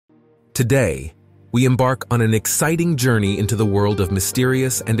Today, we embark on an exciting journey into the world of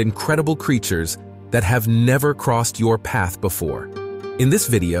mysterious and incredible creatures that have never crossed your path before. In this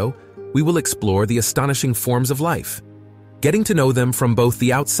video, we will explore the astonishing forms of life, getting to know them from both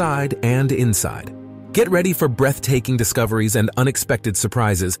the outside and inside. Get ready for breathtaking discoveries and unexpected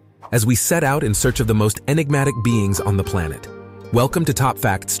surprises as we set out in search of the most enigmatic beings on the planet. Welcome to Top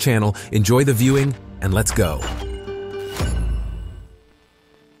Facts channel. Enjoy the viewing, and let's go.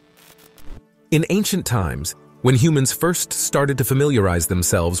 In ancient times, when humans first started to familiarize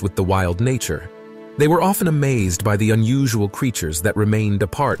themselves with the wild nature, they were often amazed by the unusual creatures that remained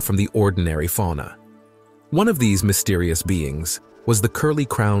apart from the ordinary fauna. One of these mysterious beings was the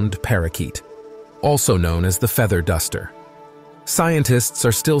curly-crowned parakeet, also known as the feather duster. Scientists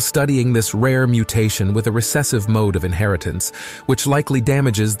are still studying this rare mutation with a recessive mode of inheritance, which likely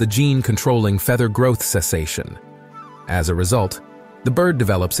damages the gene controlling feather growth cessation. As a result, the bird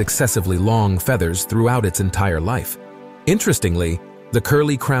develops excessively long feathers throughout its entire life. Interestingly, the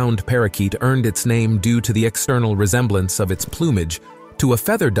curly-crowned parakeet earned its name due to the external resemblance of its plumage to a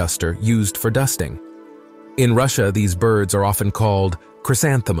feather duster used for dusting. In Russia, these birds are often called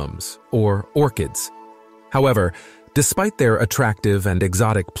chrysanthemums or orchids. However, despite their attractive and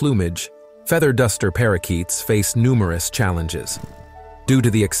exotic plumage, feather duster parakeets face numerous challenges. Due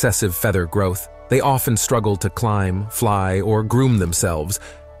to the excessive feather growth, they often struggle to climb, fly, or groom themselves,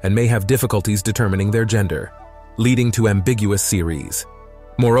 and may have difficulties determining their gender, leading to ambiguous series.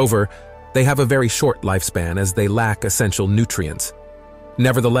 Moreover, they have a very short lifespan as they lack essential nutrients.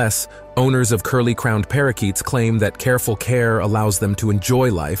 Nevertheless, owners of curly-crowned parakeets claim that careful care allows them to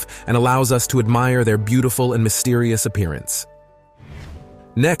enjoy life and allows us to admire their beautiful and mysterious appearance.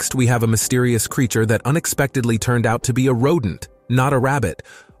 Next, we have a mysterious creature that unexpectedly turned out to be a rodent, not a rabbit,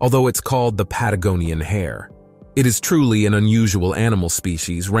 although it's called the Patagonian hare. It is truly an unusual animal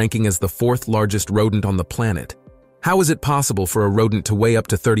species, ranking as the fourth largest rodent on the planet. How is it possible for a rodent to weigh up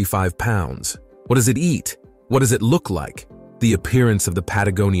to 35 pounds? What does it eat? What does it look like? The appearance of the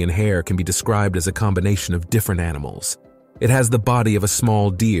Patagonian hare can be described as a combination of different animals. It has the body of a small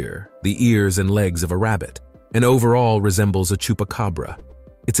deer, the ears and legs of a rabbit, and overall resembles a chupacabra.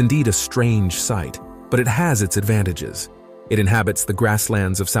 It's indeed a strange sight, but it has its advantages. It inhabits the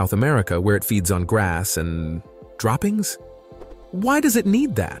grasslands of South America, where it feeds on grass and droppings? Why does it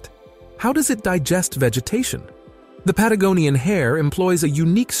need that? How does it digest vegetation? The Patagonian hare employs a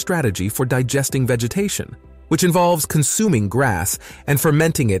unique strategy for digesting vegetation, which involves consuming grass and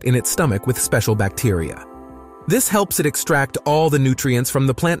fermenting it in its stomach with special bacteria. This helps it extract all the nutrients from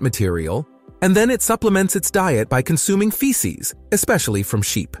the plant material, and then it supplements its diet by consuming feces, especially from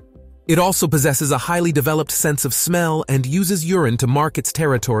sheep. It also possesses a highly developed sense of smell and uses urine to mark its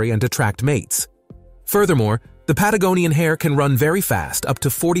territory and attract mates. Furthermore, the Patagonian hare can run very fast, up to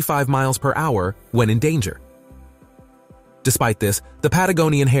 45 miles per hour, when in danger. Despite this, the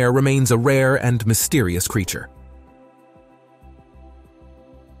Patagonian hare remains a rare and mysterious creature.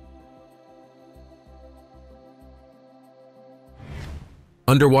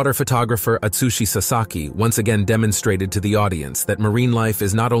 Underwater photographer Atsushi Sasaki once again demonstrated to the audience that marine life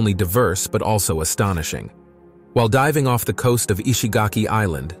is not only diverse but also astonishing. While diving off the coast of Ishigaki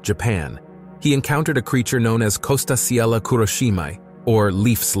Island, Japan, he encountered a creature known as Costaciella kuroshimai, or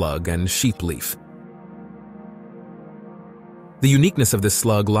leaf slug and sheep leaf. The uniqueness of this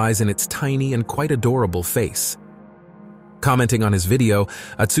slug lies in its tiny and quite adorable face. Commenting on his video,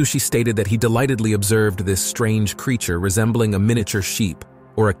 Atsushi stated that he delightedly observed this strange creature resembling a miniature sheep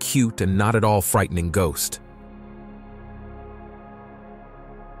or a cute and not at all frightening ghost.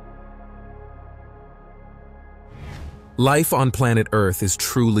 Life on planet Earth is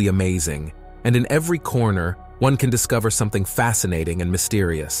truly amazing, and in every corner, one can discover something fascinating and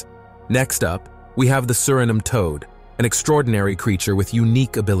mysterious. Next up, we have the Suriname toad, an extraordinary creature with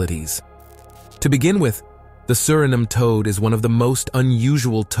unique abilities. To begin with, the Suriname toad is one of the most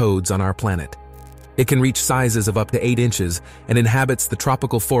unusual toads on our planet. It can reach sizes of up to 8 inches and inhabits the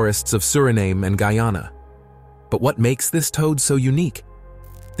tropical forests of Suriname and Guyana. But what makes this toad so unique?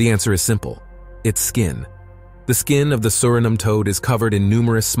 The answer is simple: its skin. The skin of the Suriname toad is covered in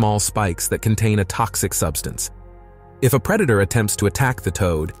numerous small spikes that contain a toxic substance. If a predator attempts to attack the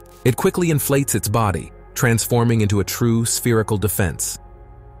toad, it quickly inflates its body, transforming into a true spherical defense.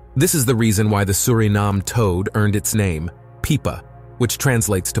 This is the reason why the Suriname toad earned its name, pipa, which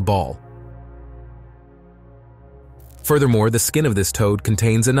translates to ball. Furthermore, the skin of this toad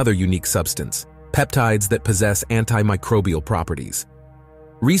contains another unique substance, peptides that possess antimicrobial properties.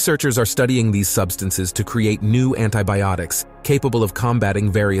 Researchers are studying these substances to create new antibiotics capable of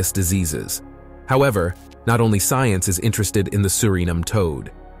combating various diseases. However, not only science is interested in the Suriname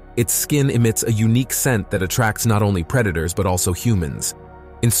toad. Its skin emits a unique scent that attracts not only predators but also humans.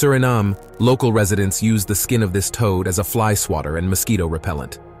 In Suriname, local residents use the skin of this toad as a fly swatter and mosquito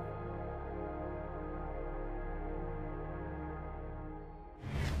repellent.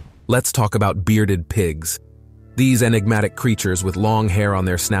 Let's talk about bearded pigs. These enigmatic creatures with long hair on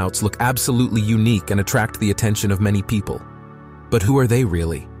their snouts look absolutely unique and attract the attention of many people. But who are they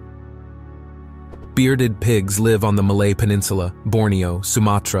really? Bearded pigs live on the Malay Peninsula, Borneo,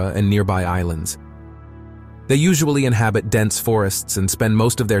 Sumatra, and nearby islands. They usually inhabit dense forests and spend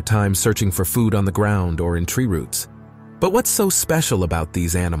most of their time searching for food on the ground or in tree roots. But what's so special about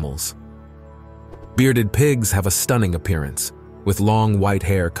these animals? Bearded pigs have a stunning appearance, with long white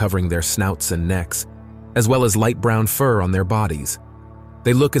hair covering their snouts and necks, as well as light brown fur on their bodies.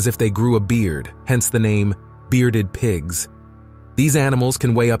 They look as if they grew a beard, hence the name bearded pigs. These animals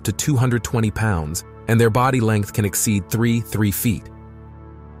can weigh up to 220 pounds, and their body length can exceed 3 feet.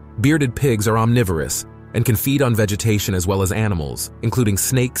 Bearded pigs are omnivorous and can feed on vegetation as well as animals, including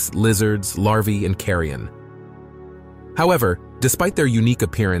snakes, lizards, larvae, and carrion. However, despite their unique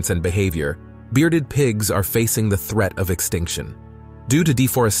appearance and behavior, bearded pigs are facing the threat of extinction. Due to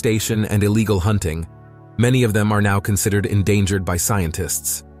deforestation and illegal hunting, many of them are now considered endangered by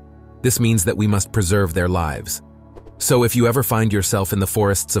scientists. This means that we must preserve their lives. So if you ever find yourself in the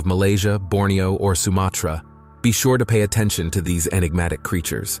forests of Malaysia, Borneo, or Sumatra, be sure to pay attention to these enigmatic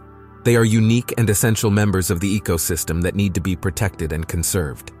creatures. They are unique and essential members of the ecosystem that need to be protected and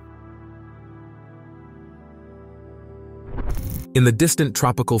conserved. In the distant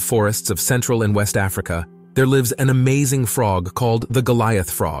tropical forests of Central and West Africa, there lives an amazing frog called the Goliath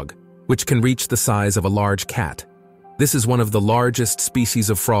frog, which can reach the size of a large cat. This is one of the largest species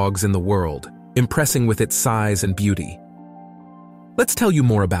of frogs in the world, impressing with its size and beauty. Let's tell you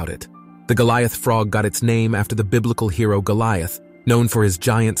more about it. The Goliath frog got its name after the biblical hero Goliath, known for his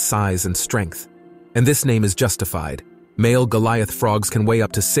giant size and strength. And this name is justified. Male Goliath frogs can weigh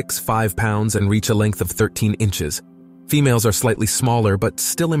up to 5 pounds and reach a length of 13 inches. Females are slightly smaller but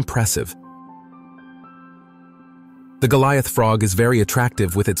still impressive. The Goliath frog is very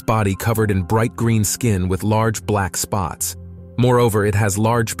attractive with its body covered in bright green skin with large black spots. Moreover, it has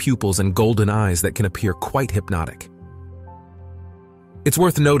large pupils and golden eyes that can appear quite hypnotic. It's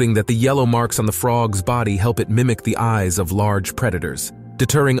worth noting that the yellow marks on the frog's body help it mimic the eyes of large predators,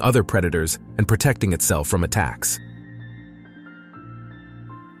 deterring other predators and protecting itself from attacks.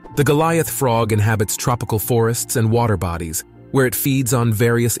 The Goliath frog inhabits tropical forests and water bodies, where it feeds on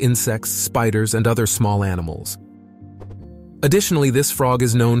various insects, spiders, and other small animals. Additionally, this frog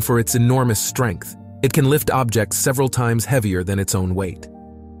is known for its enormous strength. It can lift objects several times heavier than its own weight.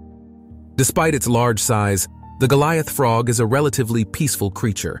 Despite its large size, the Goliath frog is a relatively peaceful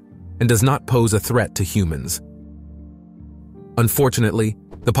creature and does not pose a threat to humans. Unfortunately,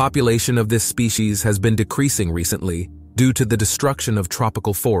 the population of this species has been decreasing recently due to the destruction of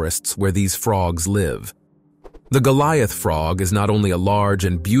tropical forests where these frogs live. The Goliath frog is not only a large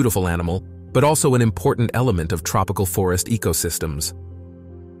and beautiful animal, but also an important element of tropical forest ecosystems.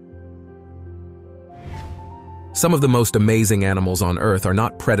 Some of the most amazing animals on Earth are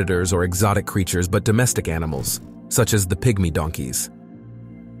not predators or exotic creatures but domestic animals, such as the pygmy donkeys.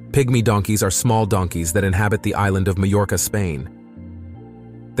 Pygmy donkeys are small donkeys that inhabit the island of Majorca, Spain.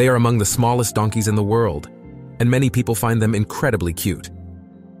 They are among the smallest donkeys in the world, and many people find them incredibly cute.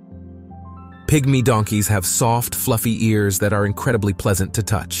 Pygmy donkeys have soft, fluffy ears that are incredibly pleasant to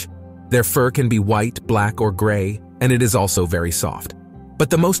touch. Their fur can be white, black, or gray, and it is also very soft. But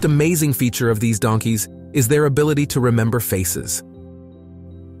the most amazing feature of these donkeys is their ability to remember faces.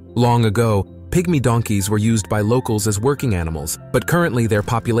 Long ago, pygmy donkeys were used by locals as working animals, but currently their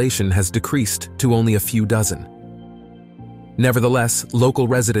population has decreased to only a few dozen. Nevertheless, local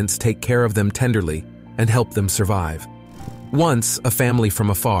residents take care of them tenderly and help them survive. Once, a family from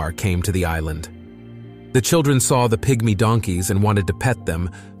afar came to the island. The children saw the pygmy donkeys and wanted to pet them,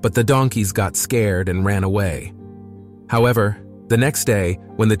 but the donkeys got scared and ran away. However, the next day,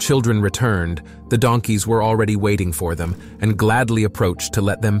 when the children returned, the donkeys were already waiting for them and gladly approached to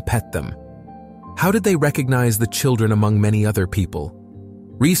let them pet them. How did they recognize the children among many other people?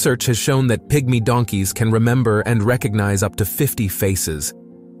 Research has shown that pygmy donkeys can remember and recognize up to 50 faces.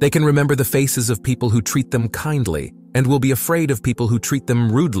 They can remember the faces of people who treat them kindly and will be afraid of people who treat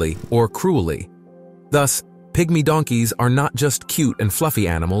them rudely or cruelly. Thus, pygmy donkeys are not just cute and fluffy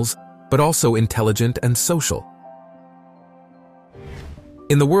animals, but also intelligent and social.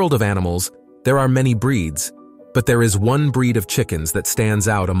 In the world of animals, there are many breeds, but there is one breed of chickens that stands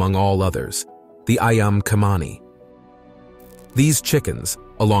out among all others, the ayam kamani. These chickens,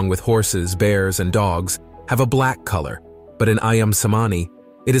 along with horses, bears, and dogs, have a black color, but in ayam samani,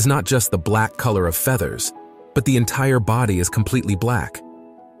 It is not just the black color of feathers, but the entire body is completely black.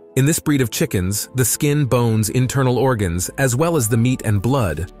 In this breed of chickens, the skin, bones, internal organs, as well as the meat and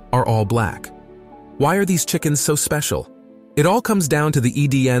blood are all black. Why are these chickens so special? It all comes down to the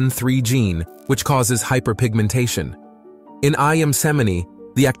EDN3 gene, which causes hyperpigmentation. In Iamsemini,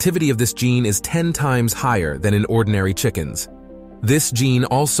 the activity of this gene is 10 times higher than in ordinary chickens. This gene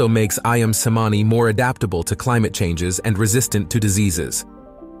also makes Iamsemini more adaptable to climate changes and resistant to diseases.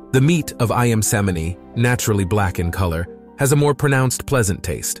 The meat of Iamsemini, naturally black in color, has a more pronounced pleasant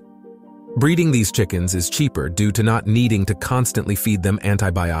taste. Breeding these chickens is cheaper due to not needing to constantly feed them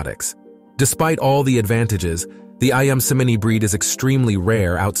antibiotics. Despite all the advantages, the Iamsemini breed is extremely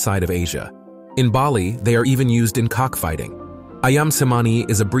rare outside of Asia. In Bali, they are even used in cockfighting. Iamsemini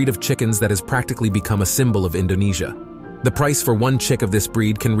is a breed of chickens that has practically become a symbol of Indonesia. The price for one chick of this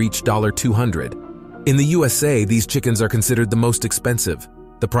breed can reach $200. In the USA, these chickens are considered the most expensive.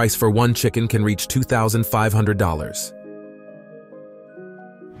 The price for one chicken can reach $2,500.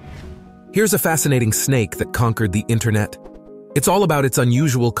 Here's a fascinating snake that conquered the internet. It's all about its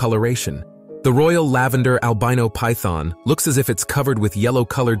unusual coloration. The royal lavender albino python looks as if it's covered with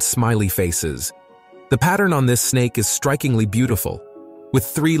yellow-colored smiley faces. The pattern on this snake is strikingly beautiful, with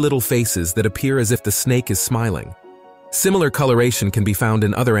 3 little faces that appear as if the snake is smiling. Similar coloration can be found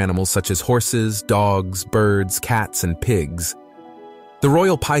in other animals such as horses, dogs, birds, cats, and pigs. The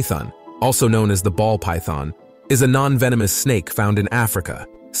royal python, also known as the ball python, is a non-venomous snake found in Africa,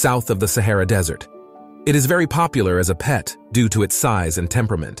 south of the Sahara Desert. It is very popular as a pet due to its size and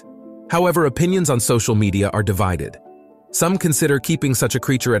temperament. However, opinions on social media are divided. Some consider keeping such a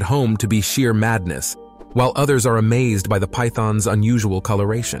creature at home to be sheer madness, while others are amazed by the python's unusual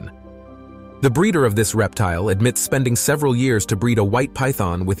coloration. The breeder of this reptile admits spending several years to breed a white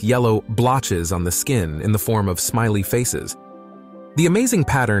python with yellow blotches on the skin in the form of smiley faces. The amazing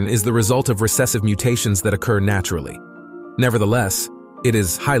pattern is the result of recessive mutations that occur naturally. Nevertheless, it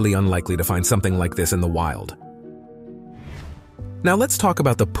is highly unlikely to find something like this in the wild. Now let's talk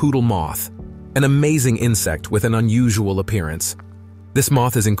about the poodle moth, an amazing insect with an unusual appearance. This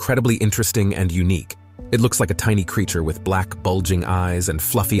moth is incredibly interesting and unique. It looks like a tiny creature with black bulging eyes and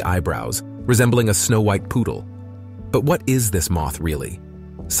fluffy eyebrows, resembling a snow-white poodle. But what is this moth really?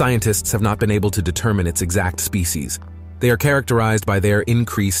 Scientists have not been able to determine its exact species. They are characterized by their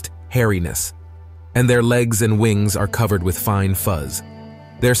increased hairiness, and their legs and wings are covered with fine fuzz.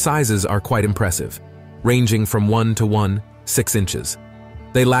 Their sizes are quite impressive, ranging from 1 to 1.6 inches.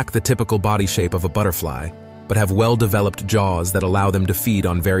 They lack the typical body shape of a butterfly, but have well-developed jaws that allow them to feed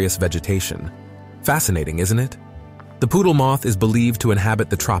on various vegetation. Fascinating, isn't it? The poodle moth is believed to inhabit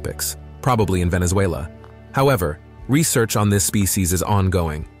the tropics, probably in Venezuela. However, research on this species is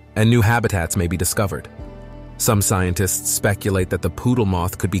ongoing, and new habitats may be discovered. Some scientists speculate that the poodle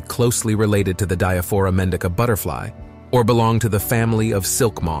moth could be closely related to the Diophora mendica butterfly, or belong to the family of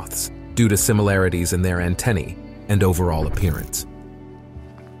silk moths due to similarities in their antennae and overall appearance.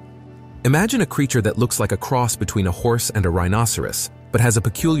 Imagine a creature that looks like a cross between a horse and a rhinoceros, but has a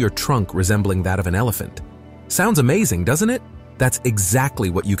peculiar trunk resembling that of an elephant. Sounds amazing, doesn't it? That's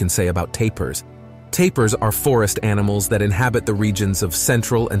exactly what you can say about tapirs. Tapirs are forest animals that inhabit the regions of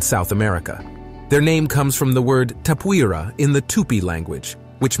Central and South America. Their name comes from the word tapuira in the Tupi language,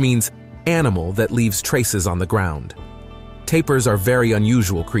 which means animal that leaves traces on the ground. Tapirs are very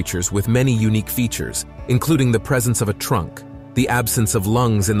unusual creatures with many unique features, including the presence of a trunk, the absence of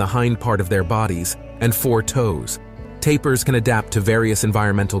lungs in the hind part of their bodies, and 4 toes. Tapirs can adapt to various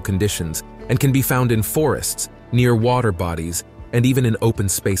environmental conditions and can be found in forests, near water bodies, and even in open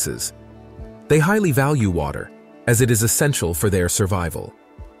spaces. They highly value water, as it is essential for their survival.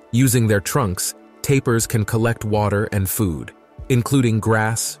 Using their trunks, tapirs can collect water and food, including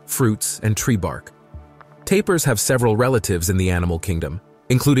grass, fruits, and tree bark. Tapirs have several relatives in the animal kingdom,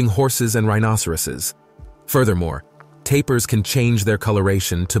 including horses and rhinoceroses. Furthermore, tapirs can change their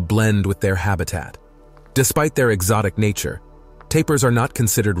coloration to blend with their habitat. Despite their exotic nature, tapirs are not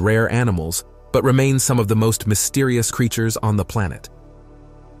considered rare animals, but remain some of the most mysterious creatures on the planet.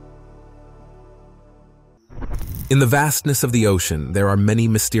 In the vastness of the ocean, there are many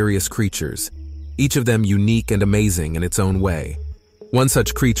mysterious creatures, each of them unique and amazing in its own way. One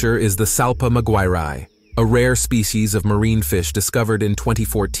such creature is the Salpa maguirai, a rare species of marine fish discovered in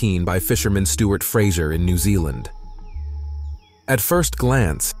 2014 by fisherman Stuart Fraser in New Zealand. At first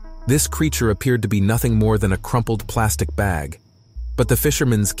glance, this creature appeared to be nothing more than a crumpled plastic bag, but the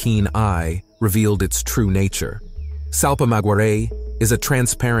fisherman's keen eye revealed its true nature. Salpa maguirai is a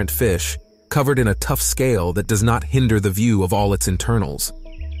transparent fish covered in a tough scale that does not hinder the view of all its internals.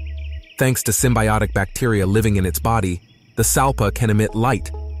 Thanks to symbiotic bacteria living in its body, the salpa can emit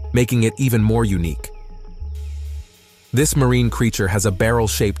light, making it even more unique. This marine creature has a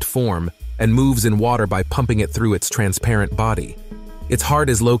barrel-shaped form and moves in water by pumping it through its transparent body. Its heart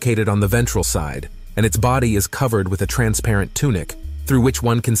is located on the ventral side, and its body is covered with a transparent tunic, through which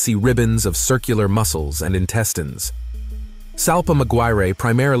one can see ribbons of circular muscles and intestines. Salpa maguire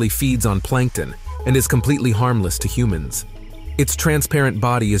primarily feeds on plankton and is completely harmless to humans. Its transparent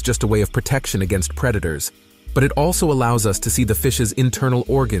body is just a way of protection against predators, but it also allows us to see the fish's internal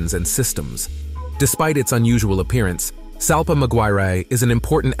organs and systems. Despite its unusual appearance, Salpa maguire is an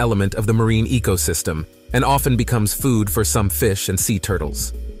important element of the marine ecosystem and often becomes food for some fish and sea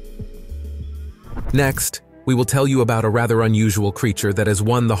turtles. Next, we will tell you about a rather unusual creature that has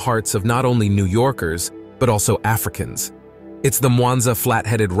won the hearts of not only New Yorkers, but also Africans. It's the Mwanza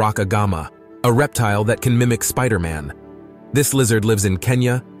flat-headed rock agama, a reptile that can mimic Spider-Man. This lizard lives in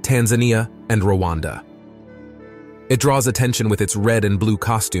Kenya, Tanzania, and Rwanda. It draws attention with its red and blue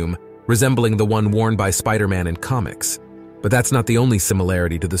costume, resembling the one worn by Spider-Man in comics. But that's not the only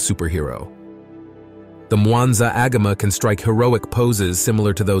similarity to the superhero. The Mwanza agama can strike heroic poses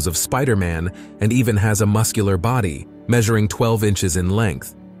similar to those of Spider-Man and even has a muscular body, measuring 12 inches in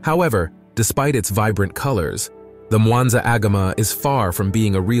length. However, despite its vibrant colors, the Mwanza agama is far from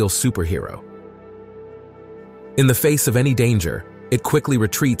being a real superhero. In the face of any danger, it quickly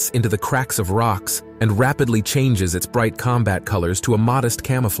retreats into the cracks of rocks and rapidly changes its bright combat colors to a modest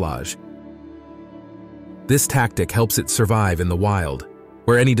camouflage. This tactic helps it survive in the wild,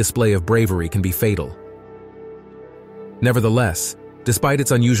 where any display of bravery can be fatal. Nevertheless, despite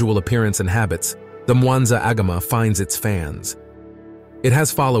its unusual appearance and habits, the Mwanza agama finds its fans. It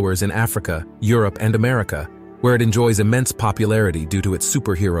has followers in Africa, Europe, and America, where it enjoys immense popularity due to its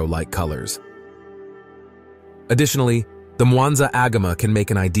superhero-like colors. Additionally, the Mwanza agama can make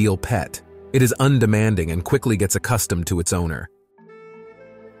an ideal pet. It is undemanding and quickly gets accustomed to its owner.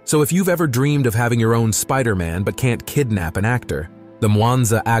 So if you've ever dreamed of having your own Spider-Man but can't kidnap an actor, the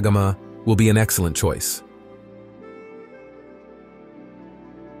Mwanza agama will be an excellent choice.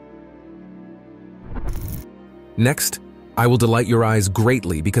 Next, I will delight your eyes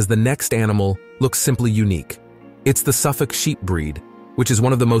greatly because the next animal looks simply unique. It's the Suffolk sheep breed, which is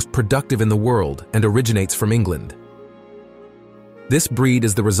one of the most productive in the world and originates from England. This breed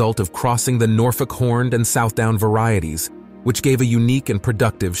is the result of crossing the Norfolk Horned and Southdown varieties, which gave a unique and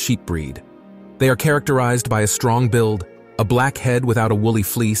productive sheep breed. They are characterized by a strong build, a black head without a woolly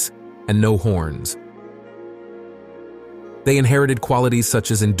fleece, and no horns. They inherited qualities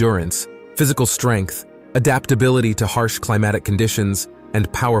such as endurance, physical strength, adaptability to harsh climatic conditions,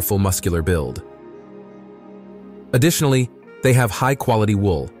 and powerful muscular build. Additionally, they have high-quality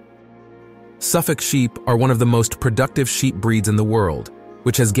wool. Suffolk sheep are one of the most productive sheep breeds in the world,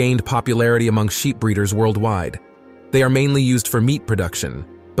 which has gained popularity among sheep breeders worldwide. They are mainly used for meat production,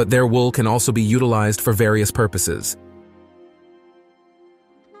 but their wool can also be utilized for various purposes.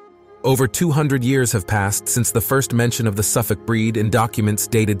 Over 200 years have passed since the first mention of the Suffolk breed in documents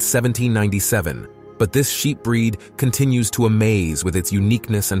dated 1797, but this sheep breed continues to amaze with its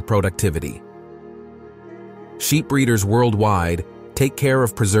uniqueness and productivity. Sheep breeders worldwide take care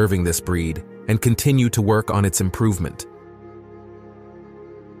of preserving this breed and continue to work on its improvement.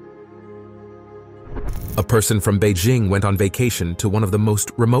 A person from Beijing went on vacation to one of the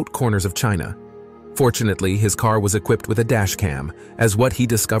most remote corners of China. Fortunately, his car was equipped with a dash cam, as what he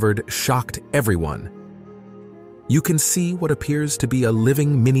discovered shocked everyone. You can see what appears to be a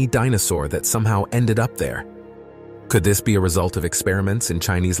living mini dinosaur that somehow ended up there. Could this be a result of experiments in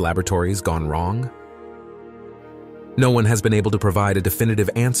Chinese laboratories gone wrong? No one has been able to provide a definitive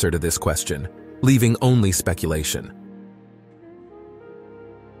answer to this question, leaving only speculation.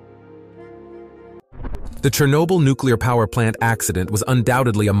 The Chernobyl nuclear power plant accident was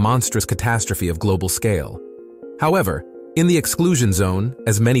undoubtedly a monstrous catastrophe of global scale. However, in the exclusion zone,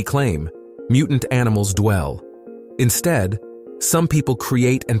 as many claim, mutant animals dwell. Instead, some people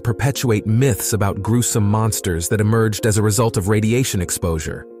create and perpetuate myths about gruesome monsters that emerged as a result of radiation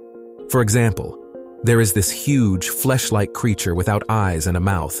exposure. For example, there is this huge, flesh-like creature without eyes and a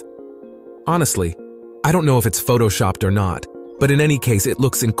mouth. Honestly, I don't know if it's photoshopped or not, but in any case, it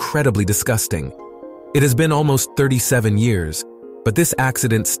looks incredibly disgusting. It has been almost 37 years, but this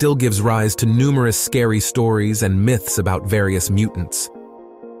accident still gives rise to numerous scary stories and myths about various mutants.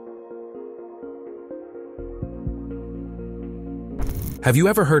 Have you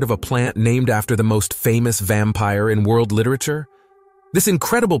ever heard of a plant named after the most famous vampire in world literature? This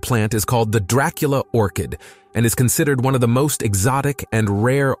incredible plant is called the Dracula orchid and is considered one of the most exotic and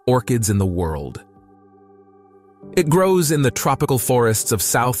rare orchids in the world. It grows in the tropical forests of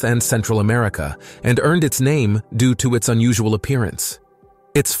South and Central America and earned its name due to its unusual appearance.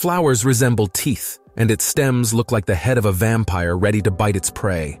 Its flowers resemble teeth, and its stems look like the head of a vampire ready to bite its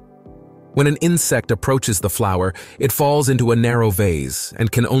prey. When an insect approaches the flower, it falls into a narrow vase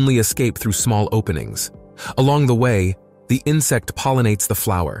and can only escape through small openings. Along the way, the insect pollinates the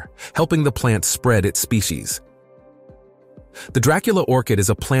flower, helping the plant spread its species. The Dracula orchid is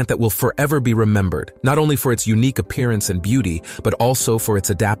a plant that will forever be remembered, not only for its unique appearance and beauty, but also for its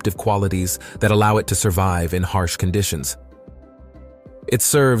adaptive qualities that allow it to survive in harsh conditions. It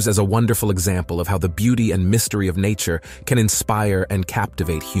serves as a wonderful example of how the beauty and mystery of nature can inspire and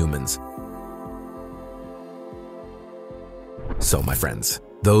captivate humans. So, my friends,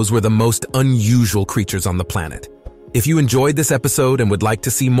 those were the most unusual creatures on the planet. If you enjoyed this episode and would like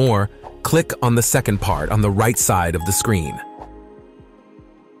to see more, click on the second part on the right side of the screen.